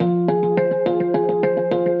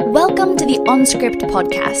Welcome to the OnScript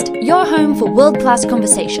podcast, your home for world-class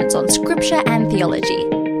conversations on scripture and theology,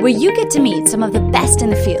 where you get to meet some of the best in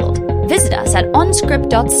the field. Visit us at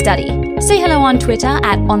onscript.study. Say hello on Twitter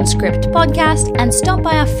at OnScriptPodcast and stop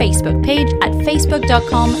by our Facebook page at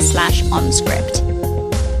facebook.com/OnScript.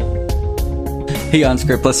 Hey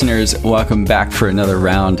OnScript listeners, welcome back for another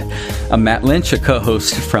round. I'm Matt Lynch, a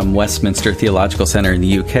co-host from Westminster Theological Center in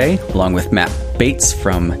the UK, along with Matt Bates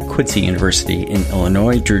from Quincy University in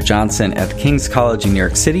Illinois, Drew Johnson at King's College in New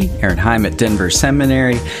York City, Aaron Heim at Denver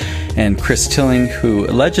Seminary, and Chris Tilling, who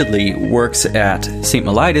allegedly works at St.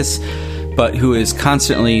 Mellitus, but who is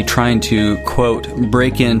constantly trying to, quote,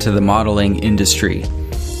 break into the modeling industry,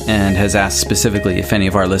 and has asked specifically if any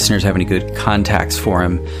of our listeners have any good contacts for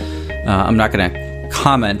him. I'm not going to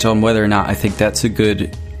comment on whether or not I think that's a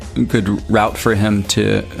good route for him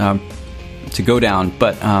to go down,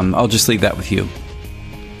 but I'll just leave that with you.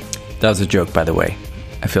 That was a joke, by the way.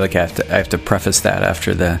 I feel like I have to preface that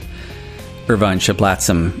after the Irvine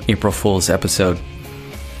Shablatsam April Fool's episode.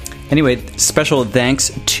 Anyway, special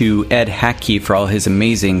thanks to Ed Hackey for all his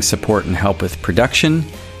amazing support and help with production,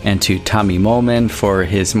 and to Tommy Molman for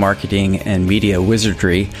his marketing and media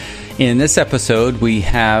wizardry. In this episode, we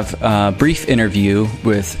have a brief interview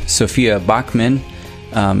with Sophia Bachman,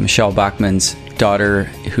 Michelle Bachman's daughter,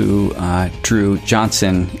 who Drew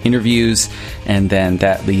Johnson interviews, and then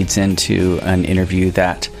that leads into an interview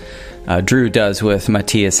that Drew does with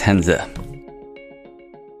Matthias Henze.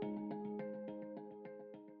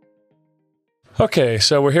 Okay,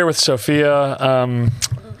 so we're here with Sophia.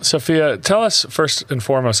 Sophia, tell us first and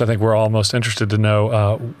foremost, I think we're all most interested to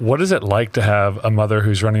know, what is it like to have a mother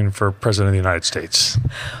who's running for president of the United States?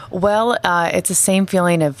 Well, it's the same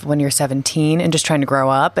feeling of when you're 17 and just trying to grow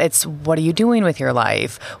up. It's what are you doing with your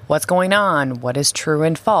life? What's going on? What is true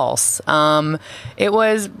and false?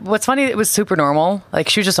 What's funny, it was super normal. Like,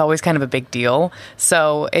 she was just always kind of a big deal.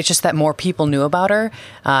 So it's just that more people knew about her,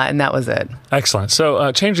 and that was it. Excellent.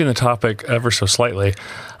 So changing the topic ever so slightly,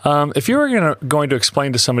 if you were going to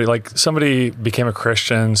explain to somebody, like somebody became a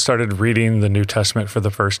Christian, started reading the New Testament for the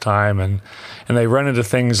first time, and they run into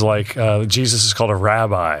things like Jesus is called a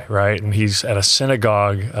rabbi, right? And he's at a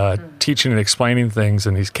synagogue teaching and explaining things,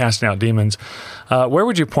 and he's casting out demons. Where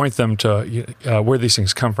would you point them to where these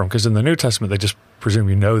things come from? Because in the New Testament, they just presume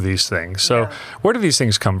you know these things. So where do these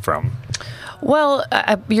things come from? Well,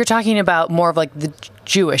 you're talking about more of like the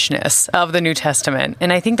Jewishness of the New Testament.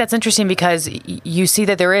 And I think that's interesting because you see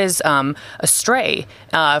that there is a stray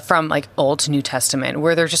from like Old to New Testament,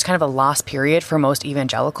 where there's just kind of a lost period for most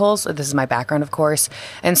evangelicals. This is my background, of course.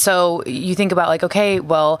 And so you think about like, okay,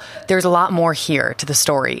 well, there's a lot more here to the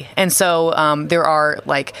story. And so there are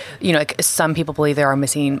like some people believe there are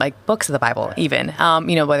missing like books of the Bible, even,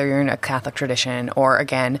 whether you're in a Catholic tradition or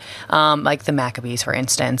again, like the Maccabees, for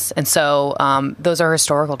instance. And so those are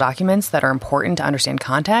historical documents that are important to understand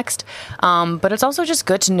context. But it's also just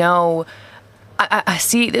good to know. I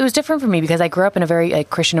see it was different for me because I grew up in a very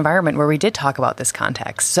Christian environment where we did talk about this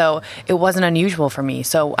context. So it wasn't unusual for me.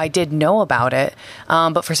 So I did know about it.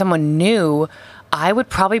 But for someone new, I would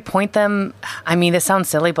probably point them, I mean, this sounds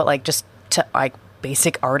silly, but like just to like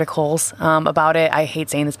basic articles about it. I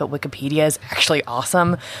hate saying this, but Wikipedia is actually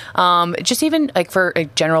awesome. Just even like for a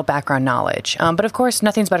general background knowledge. But of course,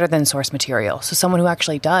 nothing's better than source material. So someone who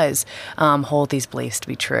actually does hold these beliefs to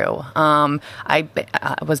be true. I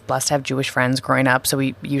was blessed to have Jewish friends growing up, so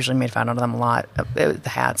we usually made fun of them a lot, the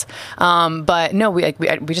hats. But no, we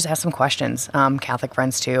just asked some questions. Catholic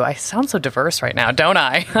friends too. I sound so diverse right now, don't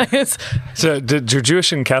I? So did your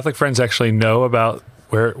Jewish and Catholic friends actually know about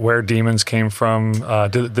where demons came from?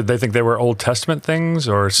 Did they think they were Old Testament things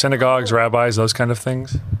or synagogues, rabbis, those kind of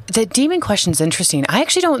things? The demon question is interesting. I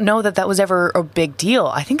actually don't know that was ever a big deal.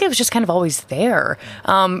 I think it was just kind of always there.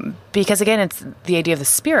 Because again, it's the idea of the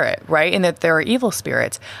spirit, right? And that there are evil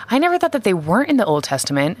spirits. I never thought that they weren't in the Old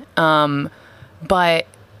Testament. But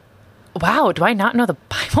wow, do I not know the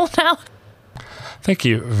Bible now? Thank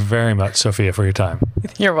you very much, Sophia, for your time.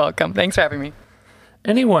 You're welcome. Thanks for having me.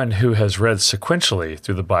 Anyone who has read sequentially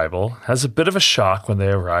through the Bible has a bit of a shock when they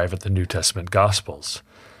arrive at the New Testament Gospels.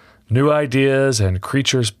 New ideas and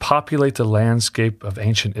creatures populate the landscape of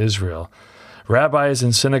ancient Israel. Rabbis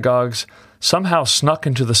and synagogues somehow snuck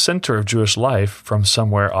into the center of Jewish life from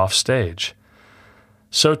somewhere off stage.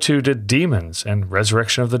 So too did demons and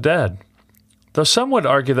resurrection of the dead. Though some would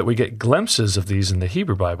argue that we get glimpses of these in the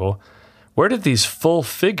Hebrew Bible, where did these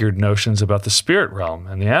full-figured notions about the spirit realm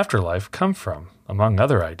and the afterlife come from, among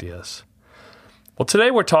other ideas? Well,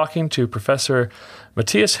 today we're talking to Professor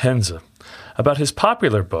Matthias Henze about his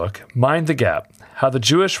popular book, Mind the Gap, How the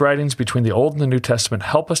Jewish Writings Between the Old and the New Testament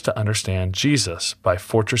Help Us to Understand Jesus by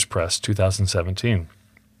Fortress Press, 2017.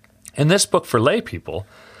 In this book for lay people,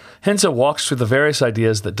 Henze walks through the various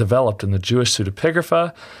ideas that developed in the Jewish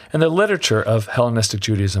pseudepigrapha and the literature of Hellenistic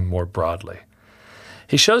Judaism more broadly.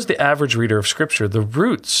 He shows the average reader of Scripture the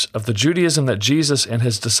roots of the Judaism that Jesus and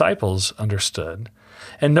his disciples understood,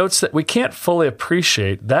 and notes that we can't fully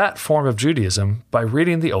appreciate that form of Judaism by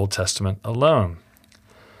reading the Old Testament alone.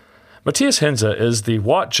 Matthias Henze is the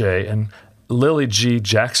Watt J. and Lily G.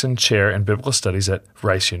 Jackson Chair in Biblical Studies at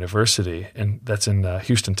Rice University, and that's in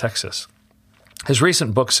Houston, Texas. His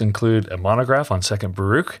recent books include a monograph on 2nd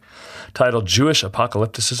Baruch titled Jewish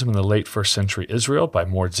Apocalypticism in the Late First Century Israel by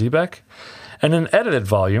Mort Ziebeck, and an edited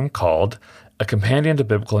volume called A Companion to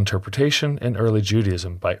Biblical Interpretation in Early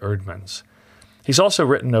Judaism by Erdmans. He's also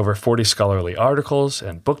written over 40 scholarly articles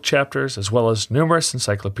and book chapters, as well as numerous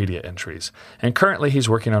encyclopedia entries. And currently he's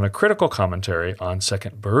working on a critical commentary on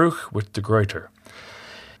 2nd Baruch with de Gruyter.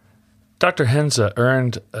 Dr. Henze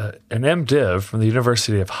earned an MDiv from the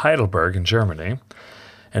University of Heidelberg in Germany,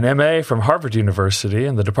 an MA from Harvard University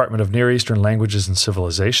in the Department of Near Eastern Languages and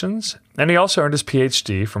Civilizations, and he also earned his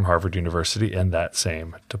PhD from Harvard University in that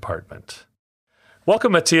same department.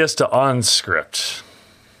 Welcome, Matthias, to OnScript.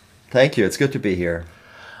 Thank you. It's good to be here.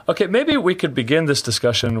 Okay, maybe we could begin this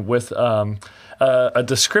discussion with a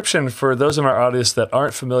description for those of our audience that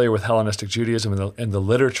aren't familiar with Hellenistic Judaism and the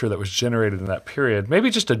literature that was generated in that period. Maybe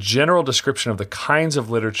just a general description of the kinds of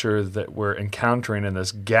literature that we're encountering in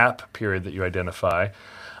this gap period that you identify.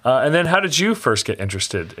 And then how did you first get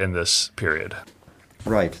interested in this period?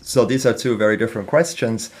 Right. So these are two very different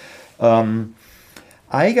questions.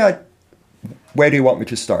 Where do you want me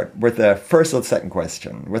to start? With the first or second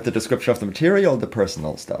question? With the description of the material, the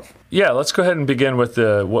personal stuff? Yeah, let's go ahead and begin with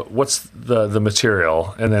what's the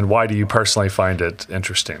material, and then why do you personally find it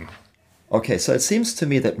interesting? Okay, so it seems to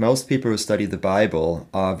me that most people who study the Bible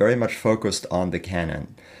are very much focused on the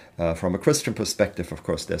canon. From a Christian perspective, of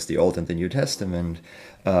course, there's the Old and the New Testament.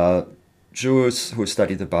 Jews who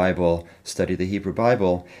study the Bible study the Hebrew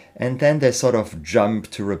Bible, and then they sort of jump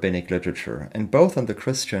to rabbinic literature. And both on the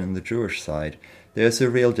Christian and the Jewish side, there's a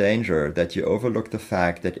real danger that you overlook the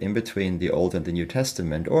fact that in between the Old and the New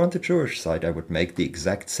Testament, or on the Jewish side, I would make the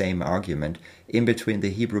exact same argument, in between the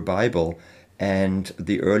Hebrew Bible and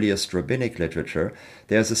the earliest rabbinic literature,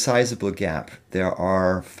 there's a sizable gap. There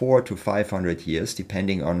are 400 to 500 years,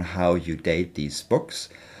 depending on how you date these books,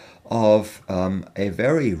 of a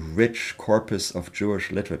very rich corpus of Jewish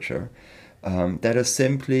literature that is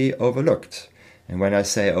simply overlooked. And when I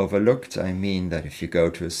say overlooked, I mean that if you go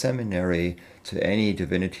to a seminary, to any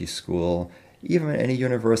divinity school, even any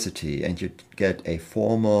university, and you get a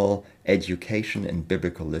formal education in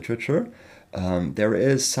biblical literature, there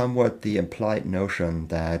is somewhat the implied notion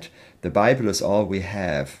that the Bible is all we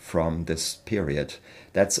have from this period.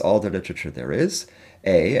 That's all the literature there is.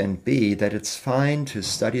 A, and B, that it's fine to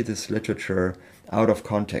study this literature out of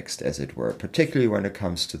context, as it were, particularly when it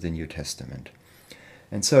comes to the New Testament.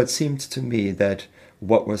 And so it seemed to me that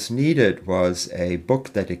what was needed was a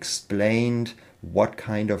book that explained what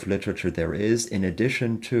kind of literature there is in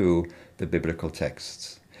addition to the biblical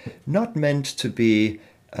texts. Not meant to be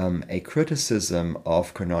a criticism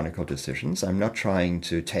of canonical decisions. I'm not trying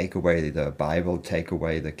to take away the Bible, take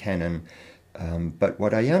away the canon, but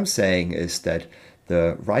what I am saying is that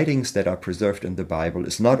the writings that are preserved in the Bible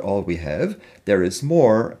is not all we have. There is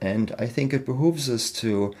more, and I think it behooves us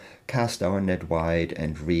to cast our net wide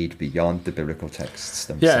and read beyond the biblical texts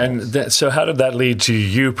themselves. Yeah, and so how did that lead to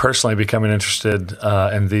you personally becoming interested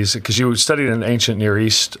in these? Because you studied in ancient Near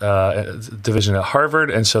East division at Harvard,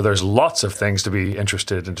 and so there's lots of things to be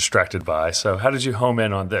interested and distracted by. So how did you home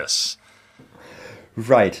in on this?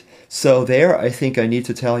 Right. So there, I think I need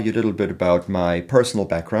to tell you a little bit about my personal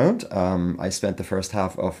background. I spent the first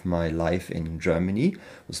half of my life in Germany,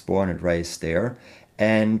 was born and raised there,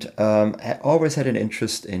 and I always had an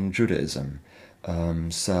interest in Judaism.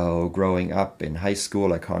 So growing up in high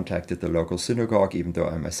school, I contacted the local synagogue, even though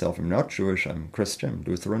I myself am not Jewish, I'm Christian,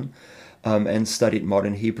 Lutheran, and studied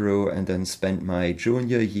modern Hebrew, and then spent my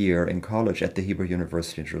junior year in college at the Hebrew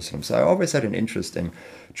University in Jerusalem. So I always had an interest in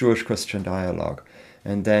Jewish-Christian dialogue.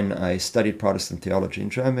 And then I studied Protestant theology in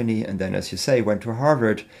Germany, and then, as you say, went to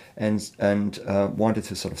Harvard and wanted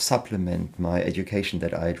to sort of supplement my education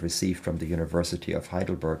that I had received from the University of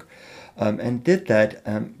Heidelberg, and did that,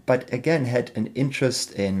 but again had an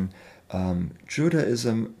interest in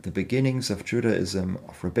Judaism, the beginnings of Judaism,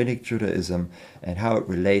 of Rabbinic Judaism, and how it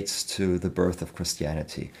relates to the birth of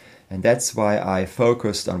Christianity. And that's why I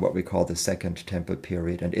focused on what we call the Second Temple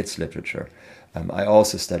period and its literature. I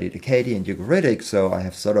also studied Akkadian and Ugaritic, so I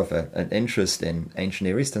have sort of an interest in ancient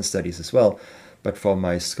Near Eastern studies as well. But for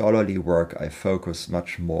my scholarly work, I focus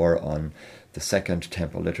much more on the Second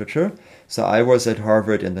Temple literature. So I was at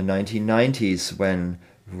Harvard in the 1990s when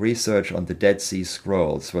research on the Dead Sea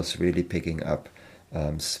Scrolls was really picking up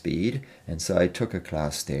speed. And so I took a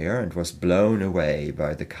class there and was blown away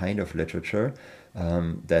by the kind of literature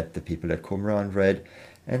that the people at Qumran read.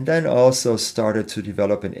 And then also started to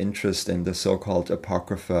develop an interest in the so-called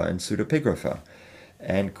Apocrypha and Pseudepigrapha,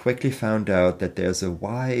 and quickly found out that there's a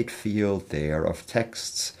wide field there of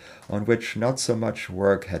texts on which not so much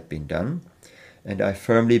work had been done. And I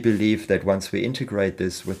firmly believe that once we integrate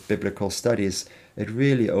this with biblical studies, it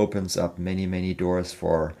really opens up many, many doors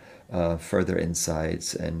for further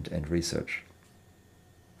insights and research.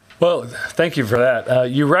 Well, thank you for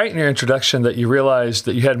that. You write in your introduction that you realized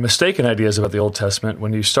that you had mistaken ideas about the Old Testament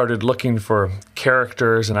when you started looking for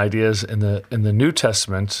characters and ideas in the New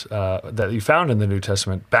Testament that you found in the New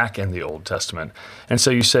Testament back in the Old Testament. And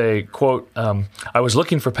so you say, quote, I was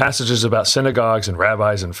looking for passages about synagogues and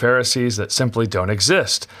rabbis and Pharisees that simply don't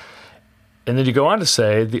exist. And then you go on to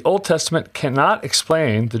say, the Old Testament cannot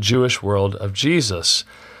explain the Jewish world of Jesus.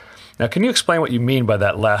 Now, can you explain what you mean by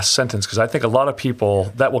that last sentence? Because I think a lot of people,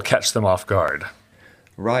 that will catch them off guard.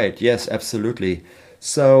 Right, yes, absolutely.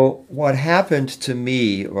 So what happened to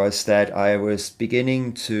me was that I was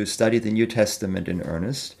beginning to study the New Testament in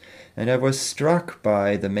earnest, and I was struck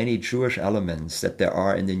by the many Jewish elements that there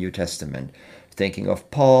are in the New Testament. Thinking of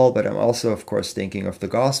Paul, but I'm also, of course, thinking of the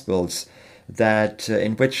Gospels, that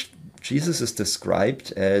in which Jesus is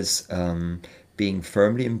described as being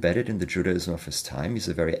firmly embedded in the Judaism of his time. He's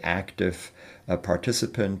a very active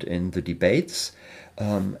participant in the debates.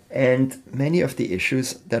 And many of the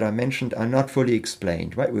issues that I mentioned are not fully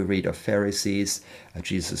explained, right? We read of Pharisees,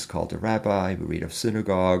 Jesus called a rabbi, we read of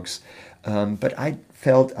synagogues. But I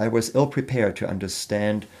felt I was ill-prepared to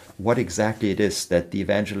understand what exactly it is that the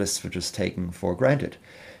evangelists were just taking for granted.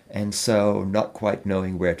 And so, not quite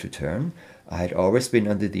knowing where to turn, I had always been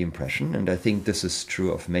under the impression, and I think this is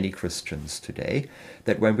true of many Christians today,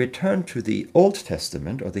 that when we turn to the Old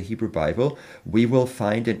Testament or the Hebrew Bible, we will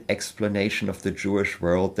find an explanation of the Jewish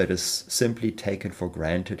world that is simply taken for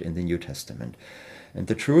granted in the New Testament. And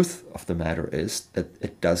the truth of the matter is that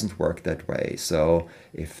it doesn't work that way. So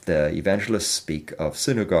if the evangelists speak of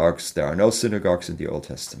synagogues, there are no synagogues in the Old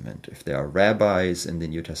Testament. If there are rabbis in the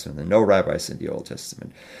New Testament, there are no rabbis in the Old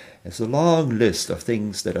Testament. There's a long list of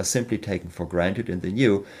things that are simply taken for granted in the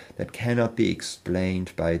New that cannot be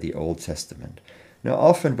explained by the Old Testament. Now,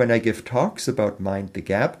 often when I give talks about Mind the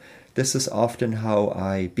Gap, this is often how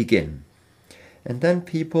I begin. And then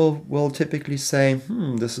people will typically say,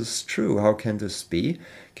 this is true. How can this be?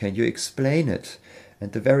 Can you explain it?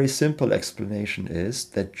 And the very simple explanation is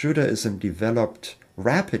that Judaism developed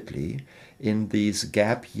rapidly in these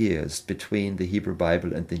gap years between the Hebrew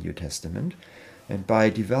Bible and the New Testament. And by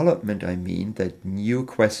development, I mean that new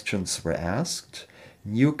questions were asked,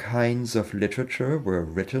 new kinds of literature were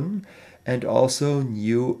written, and also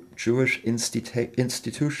new Jewish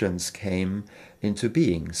institutions came into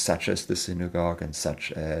being, such as the synagogue and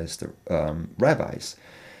such as the rabbis.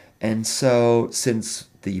 And so, since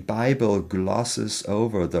the Bible glosses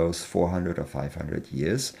over those 400 or 500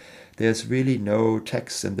 years, there's really no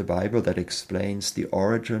text in the Bible that explains the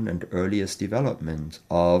origin and earliest development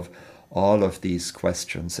of all of these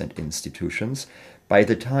questions and institutions. By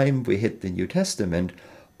the time we hit the New Testament,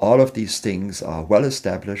 all of these things are well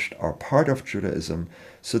established, are part of Judaism,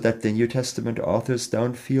 so that the New Testament authors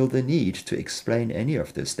don't feel the need to explain any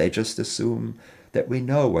of this. They just assume that we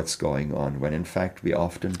know what's going on, when in fact we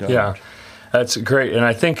often don't. Yeah, that's great. And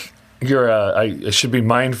I think I should be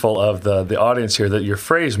mindful of the audience here that your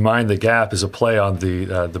phrase "mind the gap" is a play on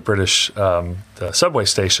the British the subway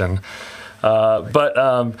station,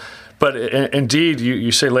 But indeed,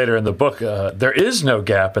 you say later in the book, there is no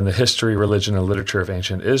gap in the history, religion, and literature of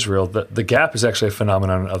ancient Israel. The gap is actually a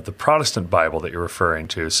phenomenon of the Protestant Bible that you're referring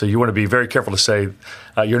to. So you want to be very careful to say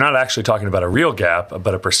you're not actually talking about a real gap,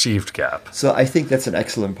 but a perceived gap. So I think that's an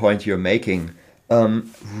excellent point you're making.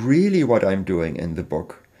 Really what I'm doing in the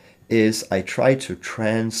book is I try to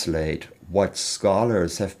translate what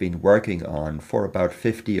scholars have been working on for about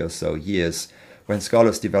 50 or so years, when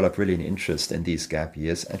scholars develop really an interest in these gap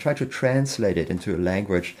years, and try to translate it into a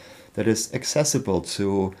language that is accessible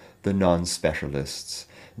to the non-specialists.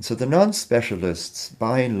 And so the non-specialists,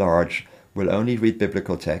 by and large, will only read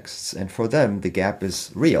biblical texts, and for them the gap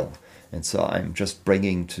is real. And so I'm just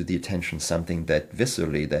bringing to the attention something that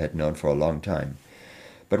visually they had known for a long time.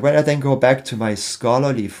 But when I then go back to my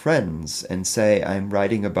scholarly friends and say I'm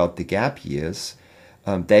writing about the gap years,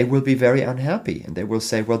 they will be very unhappy. And they will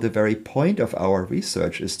say, well, the very point of our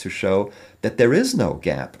research is to show that there is no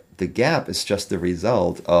gap. The gap is just the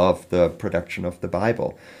result of the production of the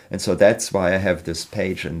Bible. And so that's why I have this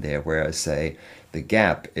page in there where I say the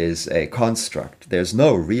gap is a construct. There's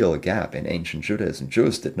no real gap in ancient Judaism.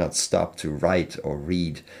 Jews did not stop to write or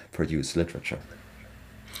read, produce literature.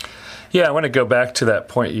 Yeah, I want to go back to that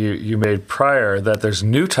point you made prior, that there's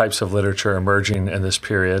new types of literature emerging in this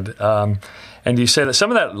period. And you say that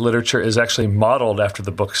some of that literature is actually modeled after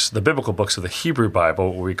the biblical books of the Hebrew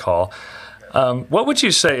Bible, what we call. What would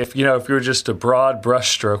you say, if you were just a broad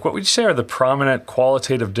brushstroke, what would you say are the prominent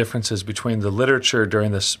qualitative differences between the literature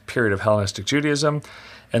during this period of Hellenistic Judaism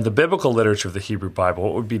and the biblical literature of the Hebrew Bible?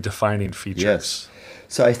 What would be defining features? Yes.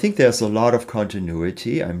 So I think there's a lot of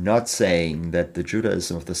continuity. I'm not saying that the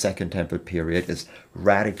Judaism of the Second Temple period is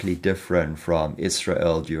radically different from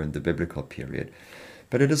Israel during the biblical period.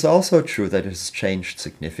 But it is also true that it has changed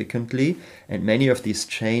significantly, and many of these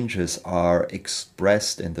changes are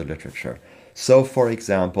expressed in the literature. So, for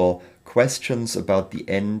example, questions about the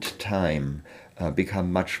end time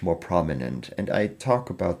become much more prominent, and I talk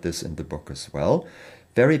about this in the book as well.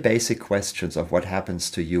 Very basic questions of what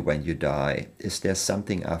happens to you when you die. Is there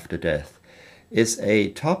something after death? Is a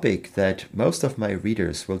topic that most of my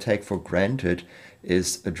readers will take for granted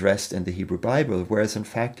is addressed in the Hebrew Bible, whereas in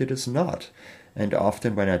fact it is not. And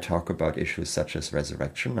often when I talk about issues such as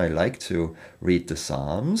resurrection, I like to read the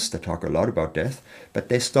Psalms that talk a lot about death, but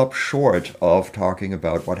they stop short of talking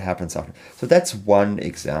about what happens after. So that's one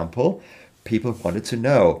example. People wanted to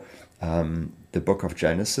know. The book of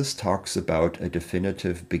Genesis talks about a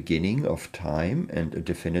definitive beginning of time and a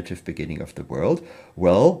definitive beginning of the world.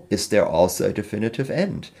 Well, is there also a definitive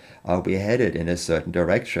end? Are we headed in a certain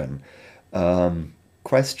direction?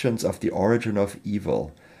 Questions of the origin of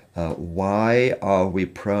evil. Why are we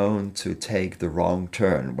prone to take the wrong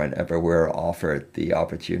turn whenever we're offered the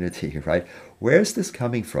opportunity, right? Where is this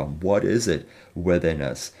coming from? What is it within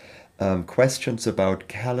us? Questions about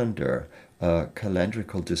calendar.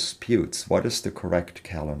 Calendrical disputes. What is the correct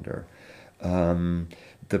calendar?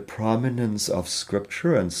 The prominence of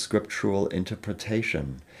scripture and scriptural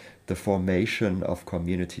interpretation, the formation of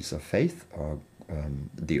communities of faith, or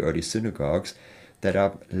the early synagogues, that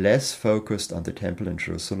are less focused on the temple in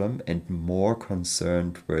Jerusalem and more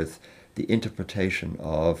concerned with the interpretation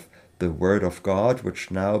of the Word of God, which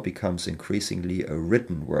now becomes increasingly a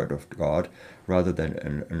written Word of God rather than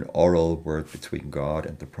an oral word between God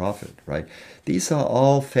and the prophet, right? These are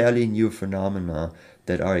all fairly new phenomena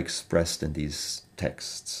that are expressed in these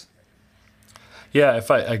texts. Yeah, if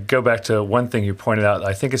I go back to one thing you pointed out,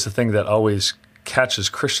 I think it's the thing that always catches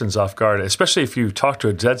Christians off guard, especially if you talk to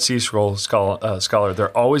a Dead Sea Scrolls scholar,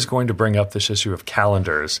 they're always going to bring up this issue of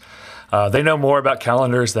calendars. They know more about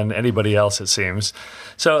calendars than anybody else, it seems.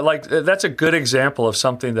 So, that's a good example of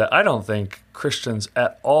something that I don't think Christians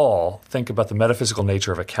at all think about the metaphysical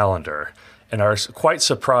nature of a calendar and are quite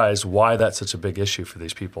surprised why that's such a big issue for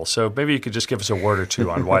these people. So maybe you could just give us a word or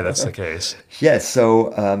two on why that's the case. Yes,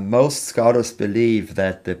 so most scholars believe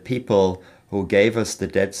that the people who gave us the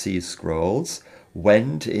Dead Sea Scrolls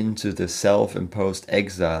went into the self-imposed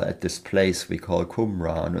exile at this place we call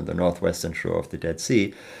Qumran on the northwestern shore of the Dead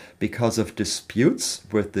Sea because of disputes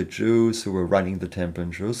with the Jews who were running the temple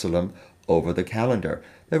in Jerusalem over the calendar.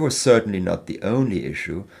 That was certainly not the only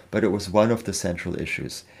issue, but it was one of the central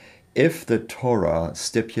issues. If the Torah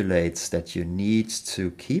stipulates that you need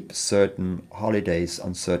to keep certain holidays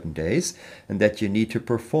on certain days and that you need to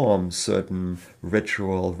perform certain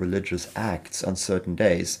ritual religious acts on certain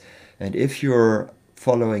days, and if you're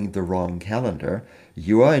following the wrong calendar,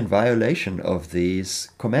 you are in violation of these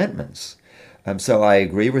commandments. So I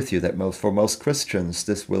agree with you that for most Christians,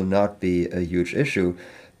 this will not be a huge issue.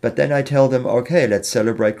 But then I tell them, okay, let's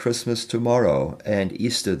celebrate Christmas tomorrow and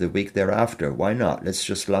Easter the week thereafter. Why not? Let's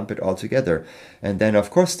just lump it all together. And then, of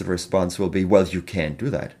course, the response will be, well, you can't do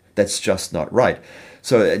that. That's just not right.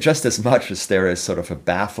 So just as much as there is sort of a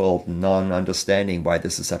baffled non-understanding why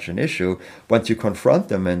this is such an issue, once you confront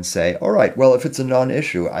them and say, all right, well, if it's a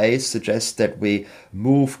non-issue, I suggest that we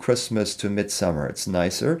move Christmas to midsummer. It's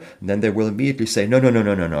nicer. And then they will immediately say, no,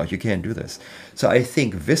 you can't do this. So I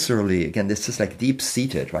think viscerally, again, this is like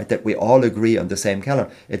deep-seated, right, that we all agree on the same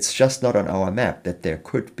calendar. It's just not on our map that there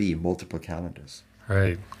could be multiple calendars.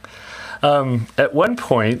 Right. At one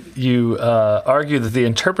point, you argue that the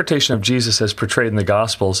interpretation of Jesus as portrayed in the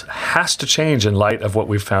Gospels has to change in light of what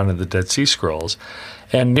we've found in the Dead Sea Scrolls.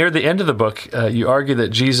 And near the end of the book, you argue that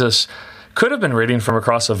Jesus could have been reading from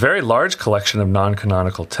across a very large collection of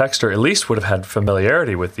non-canonical texts, or at least would have had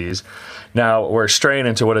familiarity with these. Now, we're straying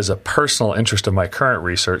into what is a personal interest of my current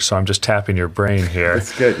research, so I'm just tapping your brain here.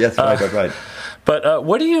 That's good. Yes, right. But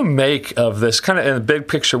what do you make of this, kind of in the big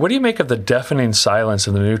picture, what do you make of the deafening silence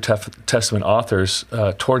of the New Testament authors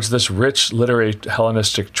towards this rich literary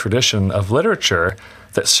Hellenistic tradition of literature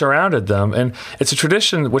that surrounded them? And it's a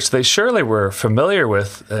tradition which they surely were familiar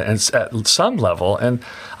with at some level. And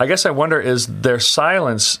I guess I wonder, is their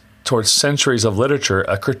silence towards centuries of literature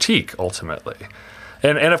a critique, ultimately?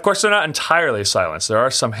 And of course, they're not entirely silenced. There are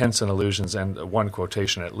some hints and allusions, and one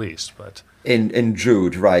quotation at least. But in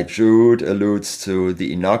Jude, right? Jude alludes to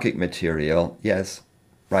the Enochic material. Yes,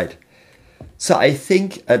 right. So I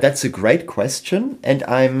think that's a great question, and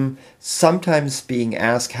I'm sometimes being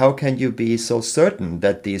asked, how can you be so certain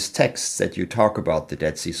that these texts that you talk about, the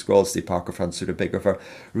Dead Sea Scrolls, the Apocrypha and Pseudepigrapha,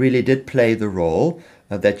 really did play the role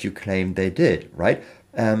that you claim they did, right?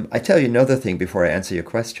 I tell you another thing before I answer your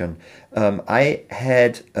question. I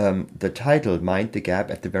had the title Mind the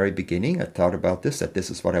Gap at the very beginning. I thought about this, that this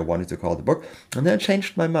is what I wanted to call the book, and then I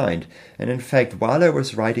changed my mind. And in fact, while I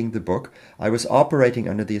was writing the book, I was operating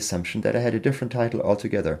under the assumption that I had a different title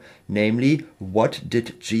altogether, namely, What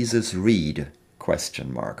Did Jesus Read? ?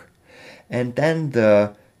 And then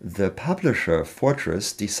the publisher,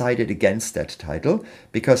 Fortress, decided against that title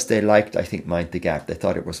because they liked, I think, Mind the Gap. They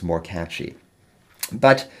thought it was more catchy.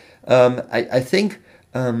 But I think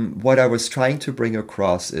what I was trying to bring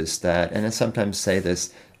across is that, and I sometimes say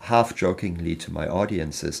this half-jokingly to my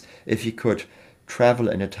audiences, if you could travel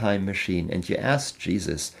in a time machine and you asked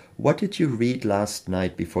Jesus, what did you read last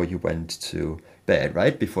night before you went to bed,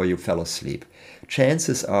 right? Before you fell asleep?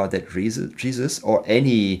 Chances are that Jesus, or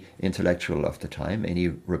any intellectual of the time, any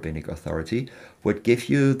rabbinic authority, would give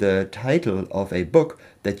you the title of a book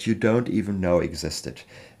that you don't even know existed.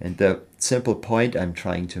 And the simple point I'm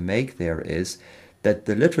trying to make there is that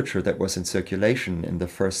the literature that was in circulation in the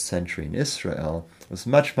first century in Israel was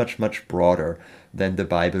much, much, much broader than the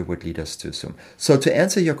Bible would lead us to assume. So to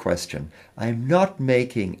answer your question, I'm not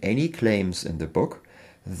making any claims in the book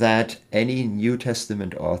that any New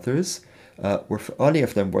Testament authors, any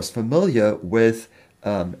of them was familiar with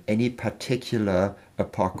any particular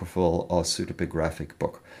apocryphal or pseudepigraphic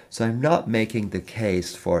book. So I'm not making the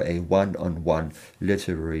case for a one-on-one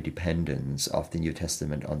literary dependence of the New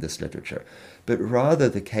Testament on this literature, but rather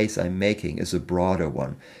the case I'm making is a broader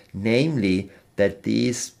one, namely that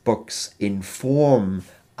these books inform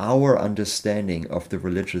our understanding of the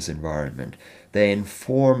religious environment. They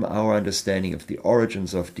inform our understanding of the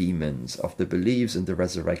origins of demons, of the beliefs in the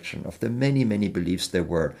resurrection, of the many, many beliefs there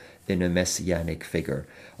were in a messianic figure,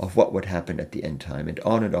 of what would happen at the end time, and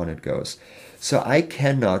on it goes. So I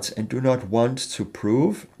cannot and do not want to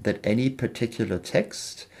prove that any particular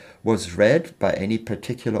text was read by any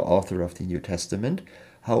particular author of the New Testament.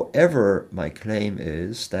 However, my claim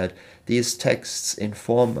is that these texts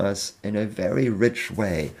inform us in a very rich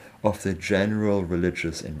way of the general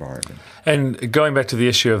religious environment. And going back to the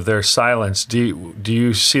issue of their silence, do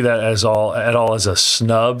you see that at all as a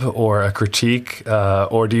snub or a critique,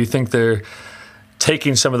 or do you think they're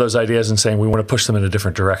taking some of those ideas and saying we want to push them in a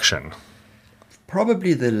different direction?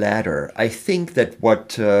 Probably the latter. I think that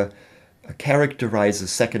what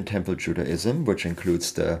characterizes Second Temple Judaism, which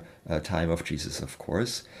includes the time of Jesus, of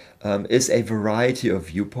course, is a variety of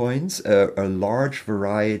viewpoints, a large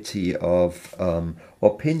variety of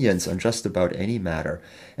opinions on just about any matter.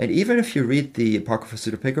 And even if you read the Apocrypha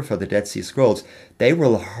Pseudepigrapha, the Dead Sea Scrolls, they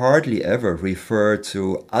will hardly ever refer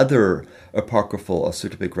to other apocryphal or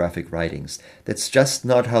pseudepigraphic writings. That's just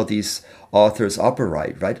not how these authors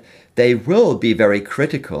operate, right? They will be very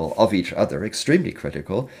critical of each other, extremely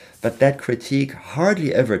critical, but that critique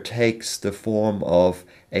hardly ever takes the form of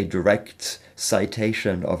a direct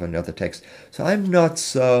citation of another text. So I'm not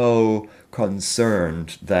so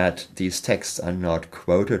concerned that these texts are not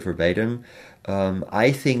quoted verbatim.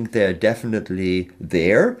 I think they're definitely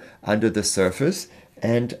there under the surface,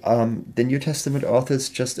 and the New Testament authors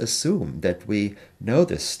just assume that we know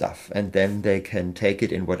this stuff, and then they can take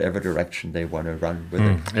it in whatever direction they want to run with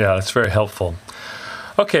it. Yeah, that's very helpful.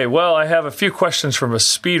 Okay, well, I have a few questions from a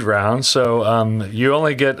speed round, so you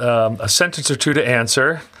only get a sentence or two to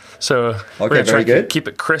answer. So we're going to try to keep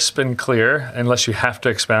it crisp and clear, unless you have to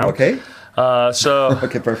expound. Okay.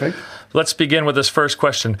 Okay, perfect. Let's begin with this first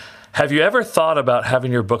question. Have you ever thought about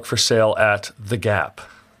having your book for sale at The Gap,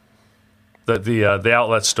 the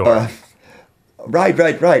outlet store?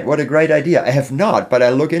 Right. What a great idea. I have not, but I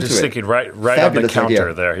look into it. Just thinking right on the counter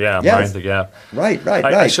idea. there. Yeah, Yes. mind the gap. Right.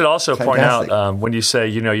 I should also point Fantastic. out, when you say,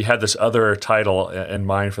 you had this other title in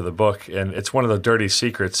mind for the book, and it's one of the dirty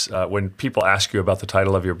secrets when people ask you about the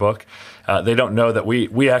title of your book, they don't know that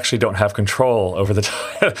we actually don't have control over the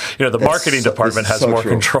title. The marketing department has more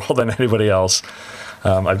control than anybody else.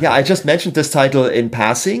 I just mentioned this title in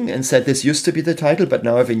passing and said this used to be the title, but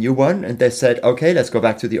now I have a new one. And they said, okay, let's go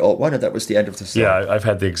back to the old one. And that was the end of the story. Yeah, I've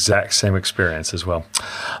had the exact same experience as well.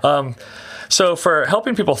 So for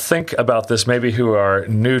helping people think about this, maybe who are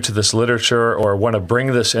new to this literature or want to bring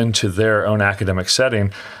this into their own academic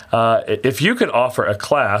setting, if you could offer a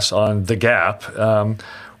class on the gap,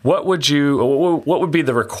 what would be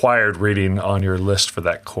the required reading on your list for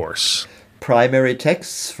that course? Primary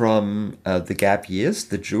texts from the gap years,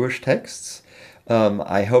 the Jewish texts.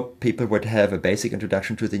 I hope people would have a basic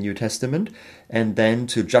introduction to the New Testament, and then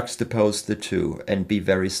to juxtapose the two and be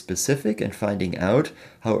very specific in finding out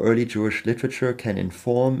how early Jewish literature can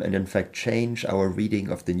inform and in fact change our reading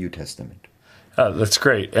of the New Testament. That's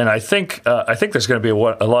great, and I think there's going to be a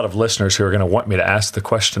lot of listeners who are going to want me to ask the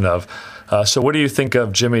question of, so what do you think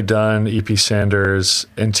of Jimmy Dunn, E.P. Sanders,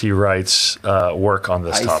 N.T. Wright's work on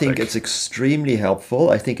this topic? I think it's extremely helpful.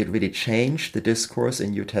 I think it really changed the discourse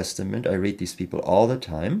in New Testament. I read these people all the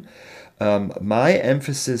time. My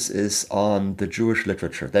emphasis is on the Jewish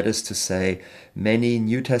literature. That is to say, many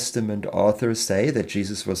New Testament authors say that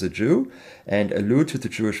Jesus was a Jew and allude to the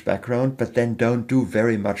Jewish background, but then don't do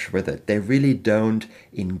very much with it. They really don't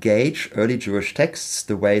engage early Jewish texts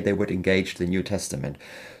the way they would engage the New Testament.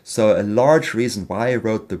 So a large reason why I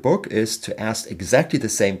wrote the book is to ask exactly the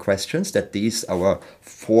same questions that these, our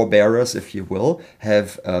forebearers, if you will,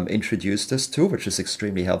 have introduced us to, which is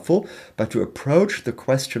extremely helpful, but to approach the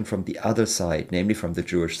question from the other side, namely from the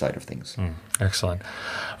Jewish side of things. Excellent.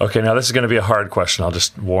 Okay, now this is going to be a hard question. I'll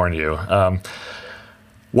just warn you.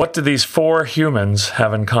 What do these four humans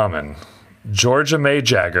have in common? Georgia May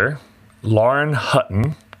Jagger, Lauren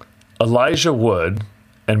Hutton, Elijah Wood,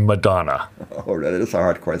 and Madonna? Oh, that is a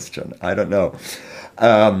hard question. I don't know.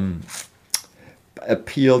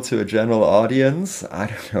 Appeal to a general audience. I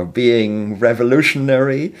don't know. Being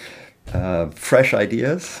revolutionary. Fresh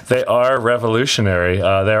ideas. They are revolutionary.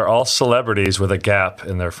 They're all celebrities with a gap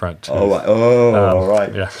in their front tooth.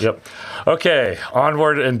 Right. Yeah. Yep. Okay.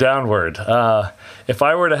 Onward and downward. If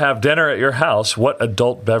I were to have dinner at your house, what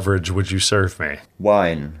adult beverage would you serve me?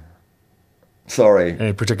 Wine. Sorry.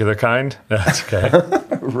 Any particular kind? That's okay.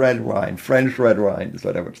 Red wine. French red wine is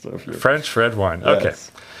what I would serve you. French red wine. Yes.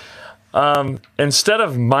 Okay. Instead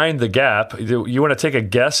of mind the gap, you want to take a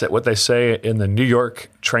guess at what they say in the New York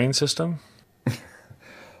train system?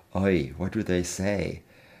 Oi, what do they say?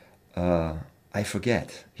 I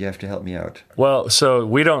forget. You have to help me out. Well, so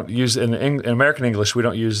we don't use, in American English, we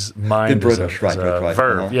don't use mind in British, as a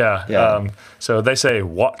verb. Uh-huh. Yeah. So they say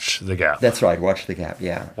watch the gap. That's right, watch the gap,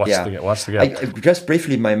 yeah. Watch the gap. Just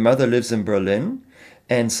briefly, my mother lives in Berlin,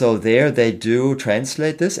 and so there they do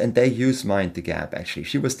translate this, and they use mind the gap, actually.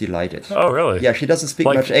 She was delighted. Oh, really? Yeah, she doesn't speak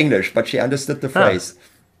much English, but she understood the phrase.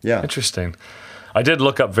 Yeah. Interesting. I did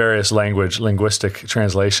look up various linguistic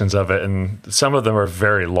translations of it, and some of them are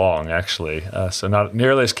very long, actually, so not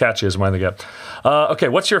nearly as catchy as Mind the Gap. Okay,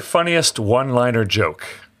 what's your funniest one-liner joke?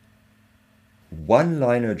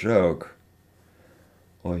 One-liner joke?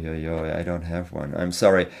 I don't have one. I'm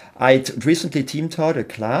sorry. I recently team taught a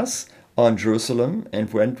class on Jerusalem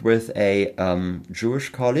and went with a Jewish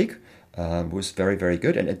colleague who was very, very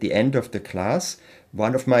good. And at the end of the class,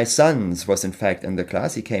 one of my sons was in fact in the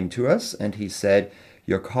class. He came to us and he said,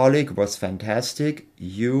 "Your colleague was fantastic.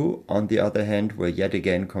 You, on the other hand, were yet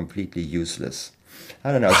again completely useless."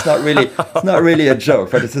 I don't know. It's not really a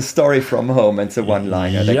joke, but it's a story from home. And it's a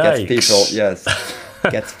one-liner that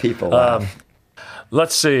gets people laugh.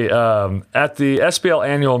 Let's see. At the SBL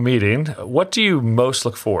annual meeting, what do you most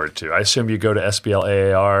look forward to? I assume you go to SBL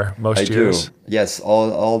AAR most years? I do. Yes,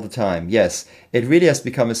 all the time. Yes. It really has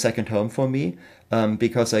become a second home for me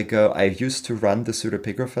because I used to run the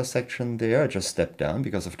pseudepigrapha section there. I just stepped down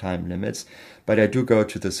because of time limits. But I do go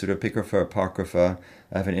to the pseudepigrapha, apocrypha.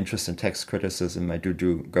 I have an interest in text criticism. I do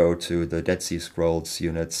go to the Dead Sea Scrolls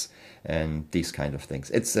units and these kind of things.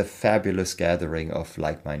 It's a fabulous gathering of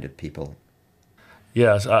like-minded people.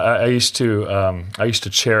 Yes, I used to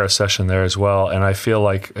chair a session there as well, and I feel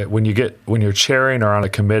like when you're chairing or on a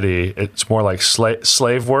committee, it's more like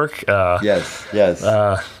slave work. Yes.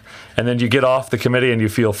 And then you get off the committee and you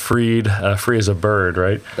feel free as a bird,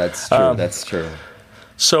 right? That's true. That's true.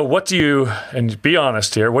 So what do you, and be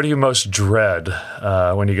honest here, what do you most dread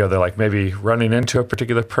when you go there? Like maybe running into a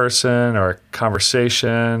particular person or a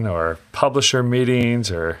conversation or publisher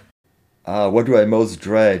meetings or... What do I most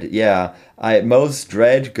dread? Yeah, I most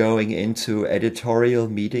dread going into editorial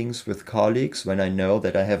meetings with colleagues when I know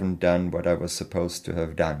that I haven't done what I was supposed to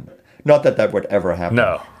have done. Not that that would ever happen.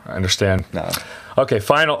 No, I understand. No. Okay,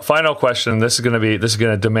 final question. This is going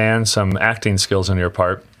to demand some acting skills on your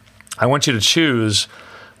part. I want you to choose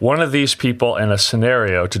one of these people in a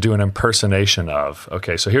scenario to do an impersonation of.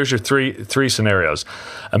 Okay, so here's your three scenarios.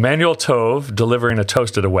 Emmanuel Tove delivering a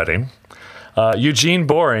toast at a wedding. Eugene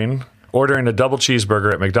Boring ordering a double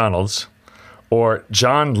cheeseburger at McDonald's. Or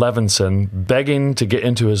John Levinson begging to get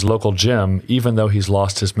into his local gym even though he's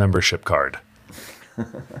lost his membership card.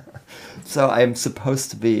 So I'm supposed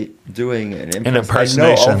to be doing an impersonation.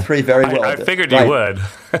 I know all three very well. I figured you would.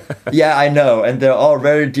 Yeah, I know. And they're all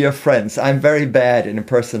very dear friends. I'm very bad in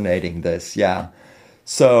impersonating this. Yeah.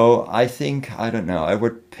 So I think, I don't know, I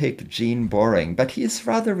would pick Gene Boring, but he's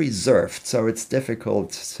rather reserved, so it's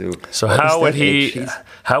difficult to... So how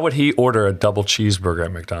would he order a double cheeseburger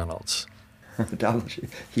at McDonald's?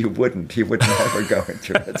 He would never go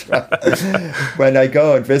into it. Right? When I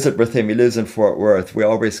go and visit with him, he lives in Fort Worth, we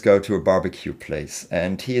always go to a barbecue place,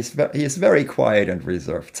 and he is very quiet and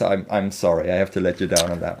reserved. So I'm sorry, I have to let you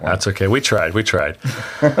down on that one. That's okay. We tried. We tried,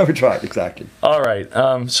 exactly. All right.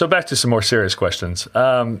 So back to some more serious questions.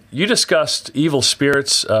 You discussed evil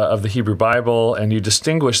spirits of the Hebrew Bible, and you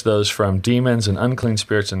distinguished those from demons and unclean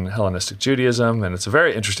spirits in Hellenistic Judaism, and it's a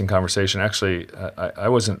very interesting conversation. Actually, I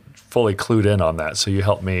wasn't fully clued in on that, so you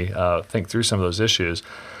helped me think through some of those issues.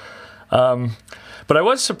 But I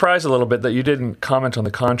was surprised a little bit that you didn't comment on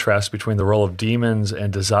the contrast between the role of demons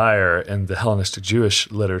and desire in the Hellenistic Jewish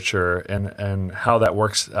literature and how that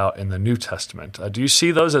works out in the New Testament. Do you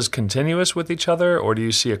see those as continuous with each other, or do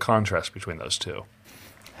you see a contrast between those two?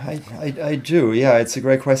 I do, yeah, it's a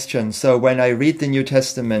great question. So when I read the New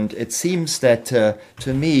Testament, it seems that,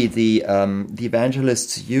 to me, the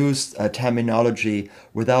evangelists used terminology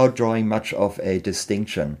without drawing much of a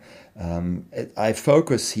distinction. I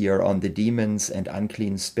focus here on the demons and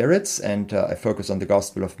unclean spirits, and I focus on the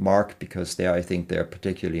Gospel of Mark because there I think they're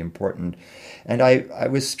particularly important. And I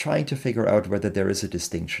was trying to figure out whether there is a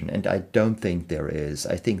distinction, and I don't think there is.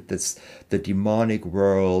 I think that's the demonic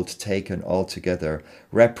world taken all together,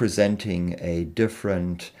 representing a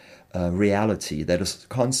different reality that is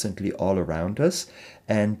constantly all around us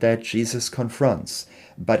and that Jesus confronts.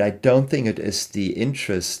 But I don't think it is the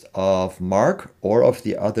interest of Mark or of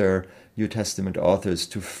the other New Testament authors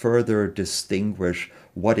to further distinguish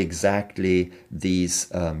what exactly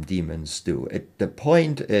these demons do. The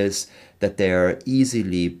point is that they are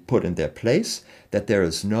easily put in their place, that there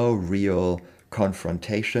is no real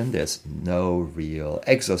confrontation, there's no real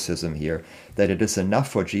exorcism here, that it is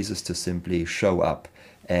enough for Jesus to simply show up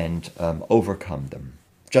and overcome them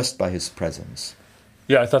just by his presence.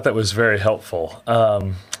 Yeah, I thought that was very helpful.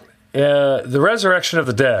 The resurrection of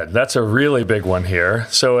the dead, that's a really big one here.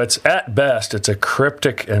 So at best, it's a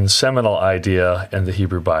cryptic and seminal idea in the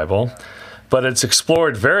Hebrew Bible, but it's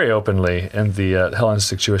explored very openly in the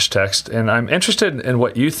Hellenistic Jewish text. And I'm interested in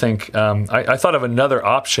what you think. I thought of another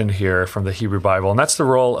option here from the Hebrew Bible, and that's the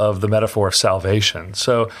role of the metaphor of salvation.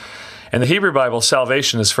 So in the Hebrew Bible,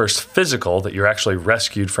 salvation is first physical, that you're actually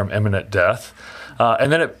rescued from imminent death.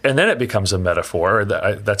 And then it becomes a metaphor.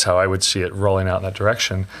 That's how I would see it rolling out in that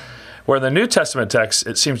direction. Where in the New Testament text,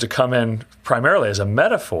 it seems to come in primarily as a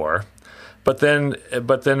metaphor, but then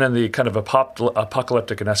in the kind of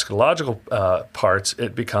apocalyptic and eschatological parts,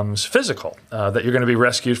 it becomes physical. That you're going to be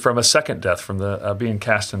rescued from a second death, from the being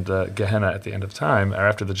cast into Gehenna at the end of time or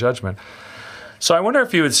after the judgment. So I wonder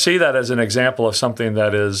if you would see that as an example of something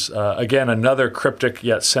that is again another cryptic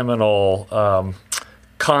yet seminal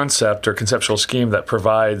concept or conceptual scheme that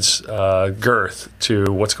provides girth to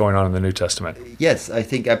what's going on in the New Testament. Yes, I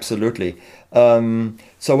think absolutely.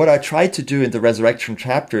 So what I try to do in the resurrection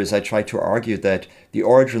chapters, I try to argue that the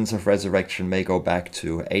origins of resurrection may go back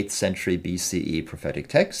to 8th century BCE prophetic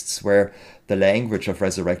texts, where the language of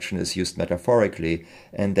resurrection is used metaphorically,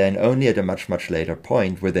 and then only at a much, much later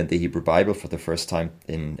point within the Hebrew Bible, for the first time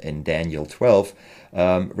in Daniel 12,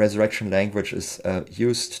 resurrection language is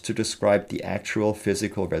used to describe the actual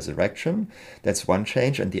physical resurrection. That's one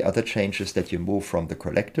change. And the other change is that you move from the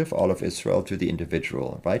collective, all of Israel, to the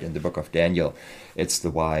individual, right? In the book of Daniel, it's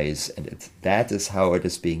the wise. And that is how it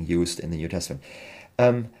is being used in the New Testament.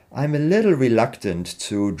 I'm a little reluctant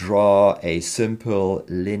to draw a simple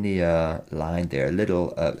linear line there,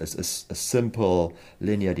 a simple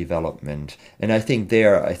linear development. And I think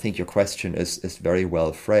your question is very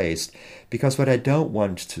well phrased, because what I don't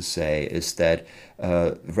want to say is that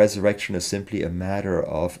resurrection is simply a matter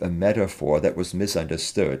of a metaphor that was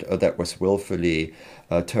misunderstood or that was willfully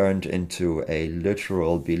turned into a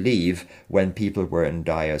literal belief when people were in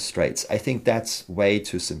dire straits. I think that's way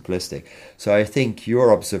too simplistic. So I think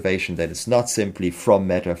your observation that it's not simply from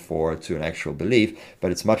metaphor to an actual belief,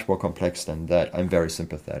 but it's much more complex than that, I'm very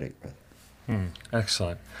sympathetic with.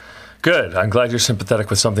 Excellent. Good. I'm glad you're sympathetic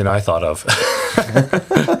with something I thought of.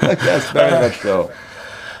 Yes, very much so.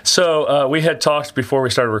 So we had talked before we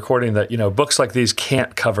started recording that, books like these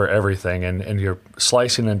can't cover everything, and you're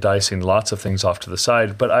slicing and dicing lots of things off to the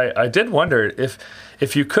side. But I did wonder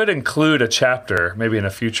if you could include a chapter, maybe in a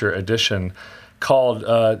future edition, called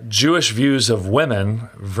Jewish Views of Women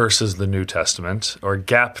versus the New Testament, or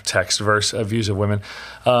Gap Text Views of Women.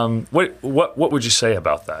 What would you say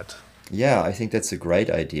about that? Yeah, I think that's a great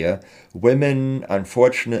idea. Women,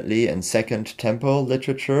 unfortunately, in Second Temple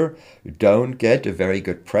literature don't get a very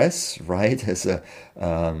good press, right?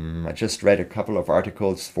 I just read a couple of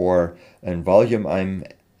articles for a volume I'm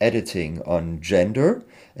editing on gender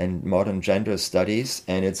and modern gender studies,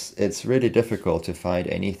 and it's really difficult to find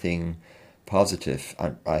anything positive,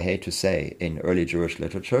 I hate to say, in early Jewish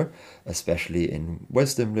literature, especially in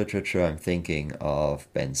wisdom literature. I'm thinking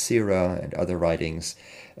of Ben Sira and other writings.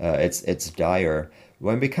 It's dire.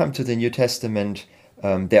 When we come to the New Testament,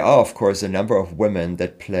 there are, of course, a number of women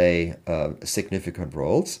that play significant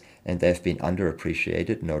roles, and they've been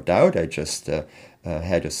underappreciated, no doubt. I just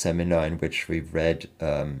had a seminar in which we read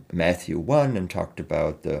Matthew 1 and talked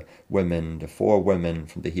about the 4 women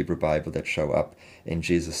from the Hebrew Bible that show up in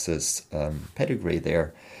Jesus's pedigree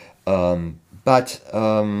there. I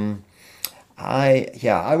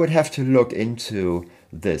would have to look into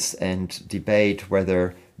this and debate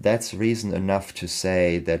whether that's reason enough to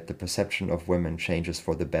say that the perception of women changes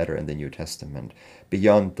for the better in the New Testament,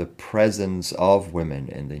 beyond the presence of women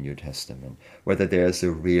in the New Testament, whether there's a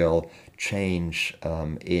real change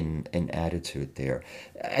in attitude there.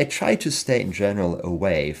 I try to stay in general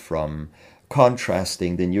away from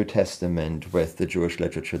contrasting the New Testament with the Jewish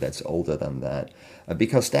literature that's older than that,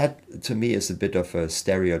 because that, to me, is a bit of a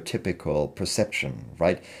stereotypical perception,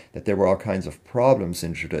 right? That there were all kinds of problems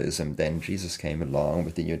in Judaism, then Jesus came along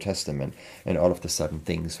with the New Testament, and all of a sudden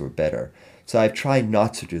things were better. So I've tried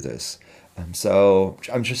not to do this. So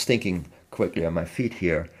I'm just thinking quickly on my feet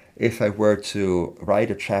here, if I were to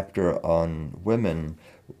write a chapter on women,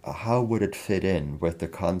 how would it fit in with the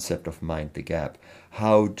concept of Mind the Gap?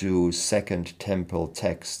 How do Second Temple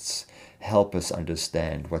texts help us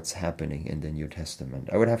understand what's happening in the New Testament?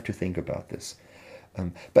 I would have to think about this.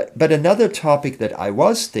 But another topic that I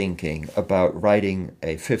was thinking about writing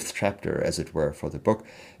a 5th chapter, as it were, for the book,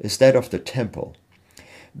 is that of the temple.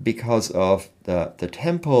 Because of the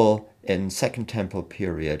temple in Second Temple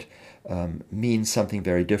period means something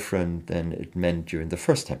very different than it meant during the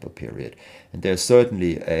First Temple period. And there's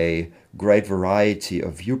certainly a great variety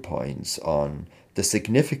of viewpoints on the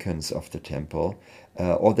significance of the temple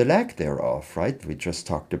or the lack thereof, right? We just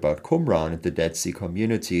talked about Qumran and the Dead Sea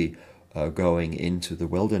community going into the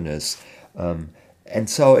wilderness. And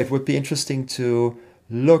so it would be interesting to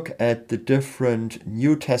look at the different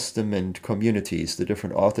New Testament communities, the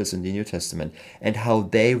different authors in the New Testament, and how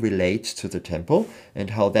they relate to the temple, and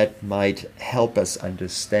how that might help us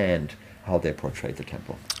understand how they portray the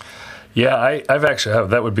temple. Yeah, I've actually,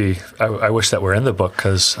 that would be, I wish that were in the book,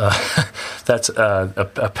 because that's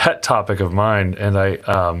a pet topic of mine. And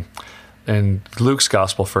in Luke's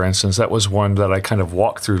gospel, for instance, that was one that I kind of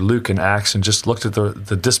walked through Luke and Acts and just looked at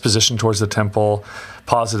the disposition towards the temple,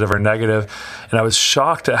 positive or negative. And I was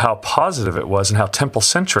shocked at how positive it was and how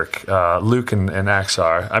temple-centric Luke and Acts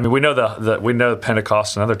are. I mean, we know we know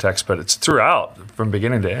Pentecost and other texts, but it's throughout from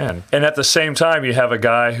beginning to end. And at the same time, you have a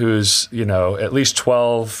guy who's, at least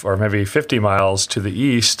 12 or maybe 50 miles to the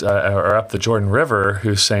east or up the Jordan River,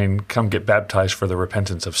 who's saying, come get baptized for the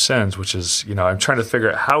repentance of sins, which is, I'm trying to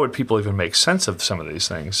figure out how would people even make sense of some of these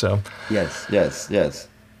things. So Yes.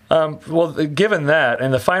 Well, given that,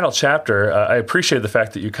 in the final chapter, I appreciate the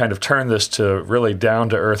fact that you kind of turn this to really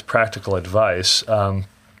down-to-earth practical advice.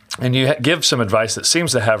 And you give some advice that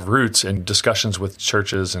seems to have roots in discussions with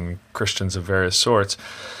churches and Christians of various sorts.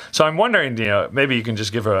 So I'm wondering, maybe you can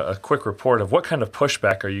just give a quick report of what kind of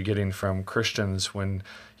pushback are you getting from Christians when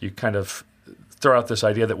you kind of throw out this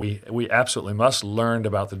idea that we absolutely must learn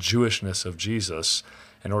about the Jewishness of Jesus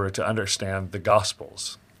in order to understand the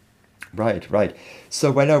Gospels. Right.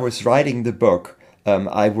 So when I was writing the book,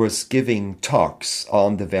 I was giving talks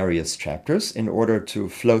on the various chapters in order to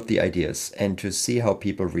float the ideas and to see how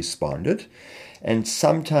people responded. And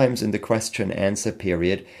sometimes in the question-answer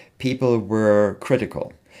period, people were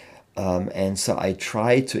critical. And so I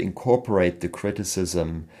tried to incorporate the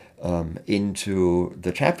criticism into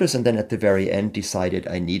the chapters, and then at the very end decided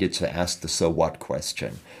I needed to ask the so what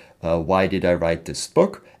question. Why did I write this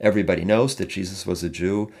book? Everybody knows that Jesus was a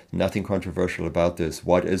Jew. Nothing controversial about this.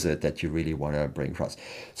 What is it that you really want to bring across?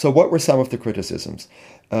 So what were some of the criticisms?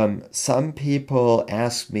 Some people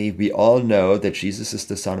asked me, we all know that Jesus is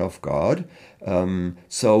the Son of God.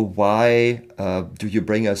 So why do you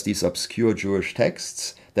bring us these obscure Jewish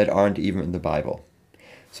texts that aren't even in the Bible?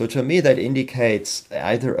 So to me, that indicates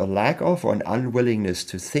either a lack of or an unwillingness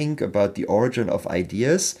to think about the origin of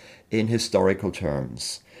ideas in historical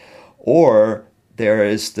terms. Or there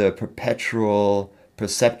is the perpetual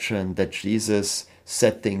perception that Jesus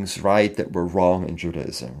set things right that were wrong in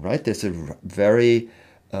Judaism, right? There's a very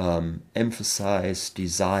emphasized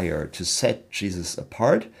desire to set Jesus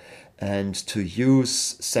apart and to use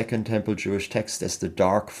Second Temple Jewish text as the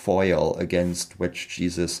dark foil against which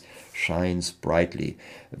Jesus shines brightly,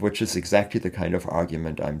 which is exactly the kind of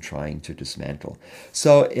argument I'm trying to dismantle.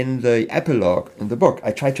 So in the epilogue in the book,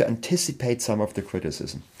 I try to anticipate some of the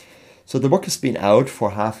criticism. So the book has been out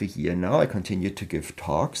for half a year now. I continue to give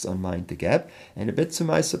talks on Mind the Gap, and a bit to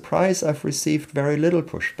my surprise, I've received very little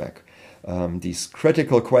pushback. These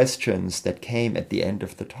critical questions that came at the end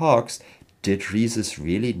of the talks: did Jesus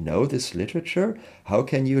really know this literature? How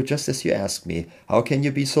can you, just as you asked me, how can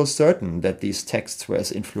you be so certain that these texts were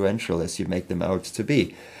as influential as you make them out to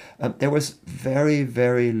be? There was very,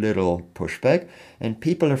 very little pushback, and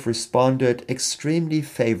people have responded extremely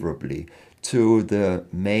favorably to the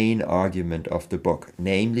main argument of the book,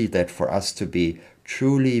 namely that for us to be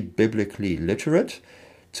truly biblically literate,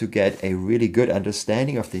 to get a really good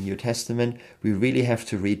understanding of the New Testament, we really have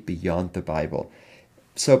to read beyond the Bible.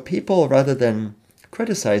 So people, rather than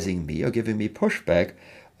criticizing me or giving me pushback,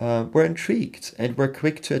 were intrigued and were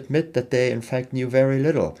quick to admit that they in fact knew very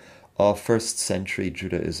little of first century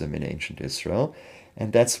Judaism in ancient Israel.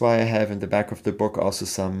 And that's why I have in the back of the book also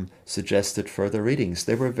some suggested further readings.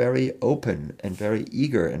 They were very open and very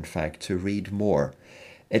eager, in fact, to read more.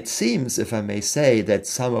 It seems, if I may say, that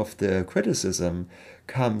some of the criticism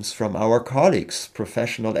comes from our colleagues,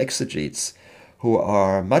 professional exegetes, who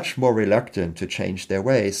are much more reluctant to change their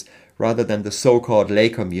ways, rather than the so-called lay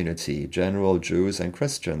community, general Jews and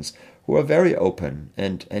Christians, who are very open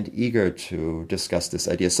and eager to discuss this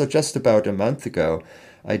idea. So just about a month ago,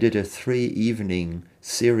 I did a 3-evening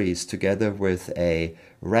series together with a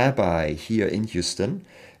rabbi here in Houston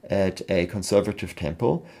at a conservative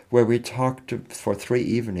temple, where we talked for 3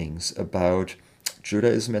 evenings about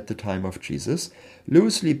Judaism at the time of Jesus,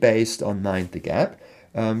 loosely based on Mind the Gap,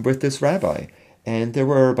 with this rabbi. And there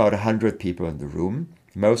were about 100 people in the room,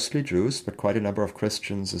 mostly Jews, but quite a number of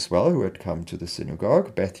Christians as well who had come to the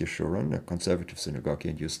synagogue, Beth Yeshurun, a conservative synagogue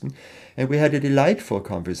in Houston. And we had a delightful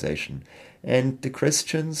conversation. And the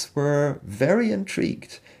Christians were very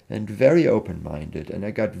intrigued and very open-minded, and I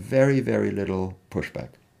got very, very little pushback.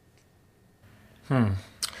 Well,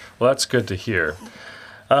 that's good to hear.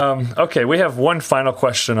 Okay, we have one final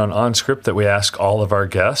question on OnScript that we ask all of our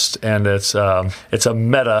guests, and it's a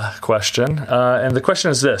meta question. And the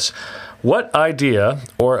question is this: what idea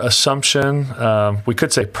or assumption, we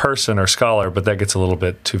could say person or scholar, but that gets a little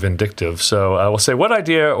bit too vindictive. So we'll say, what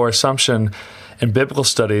idea or assumption in biblical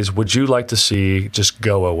studies would you like to see just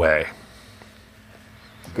go away?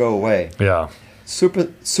 Go away. Yeah.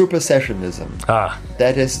 Supersessionism.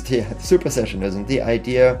 That is the supersessionism, the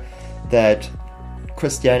idea that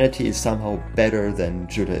Christianity is somehow better than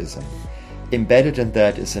Judaism. Embedded in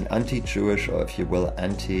that is an anti-Jewish, or if you will,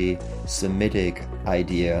 anti-Semitic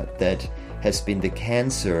idea that has been the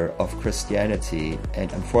cancer of Christianity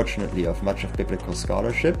and unfortunately of much of biblical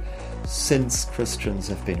scholarship since Christians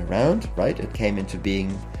have been around, right? It came into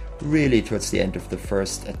being really towards the end of the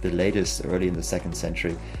first, at the latest, early in the 2nd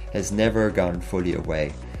century, has never gone fully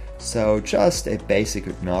away. So just a basic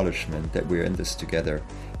acknowledgement that we're in this together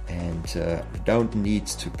and don't need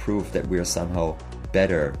to prove that we're somehow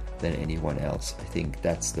better than anyone else. I think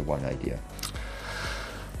that's the one idea.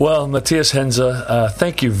 Well, Matthias Henze,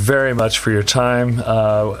 thank you very much for your time.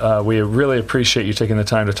 We really appreciate you taking the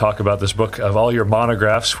time to talk about this book. Of all your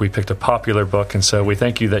monographs, we picked a popular book, and so we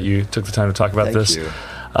thank you that you took the time to talk about this.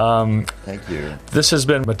 Thank you. This has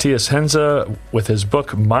been Matthias Henze with his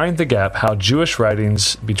book, Mind the Gap, How Jewish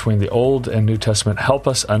Writings Between the Old and New Testament Help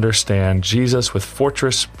Us Understand Jesus, with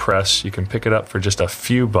Fortress Press. You can pick it up for just a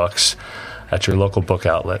few bucks at your local book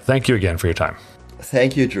outlet. Thank you again for your time.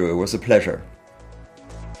 Thank you, Drew. It was a pleasure.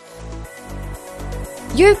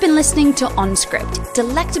 You've been listening to OnScript,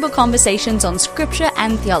 delectable conversations on scripture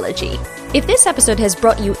and theology. If this episode has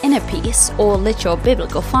brought you inner peace or lit your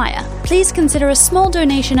biblical fire, please consider a small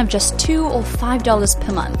donation of just $2 or $5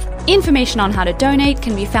 per month. Information on how to donate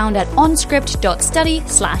can be found at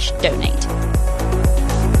onscript.study/donate.